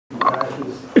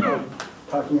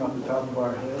talking off the top of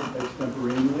our head,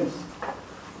 extemporaneous.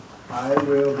 I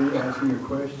will be asking a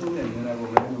question, and then I will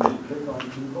randomly pick on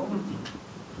people,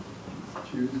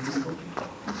 choose people.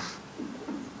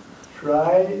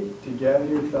 Try to gather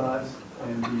your thoughts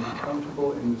and be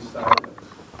comfortable in the silence.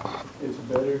 It's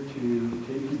better to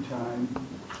take your time,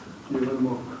 be a little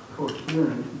more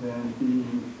coherent than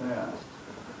being fast.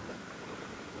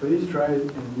 Please try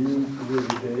and use the word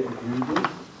today as usual.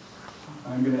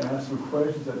 I'm going to ask some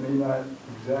questions that may not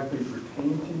exactly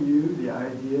pertain to you. The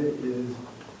idea is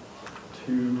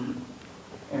to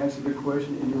answer the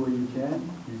question any way you can.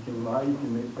 You can lie, you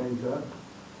can make things up.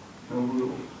 No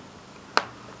rules.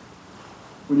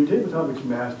 When you take the topics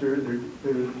master,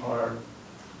 there are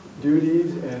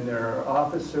duties and there are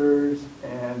officers,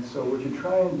 and so what you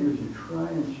try and do is you try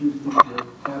and choose people that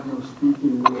have no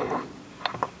speaking roles.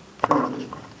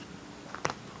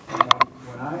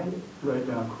 When I write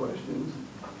down questions,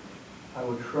 I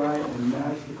will try and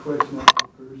match the question up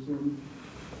to the person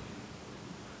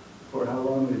for how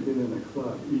long they've been in the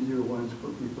club. Easier ones for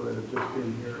people that have just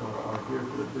been here or are here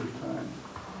for the first time.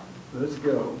 Let's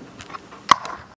go.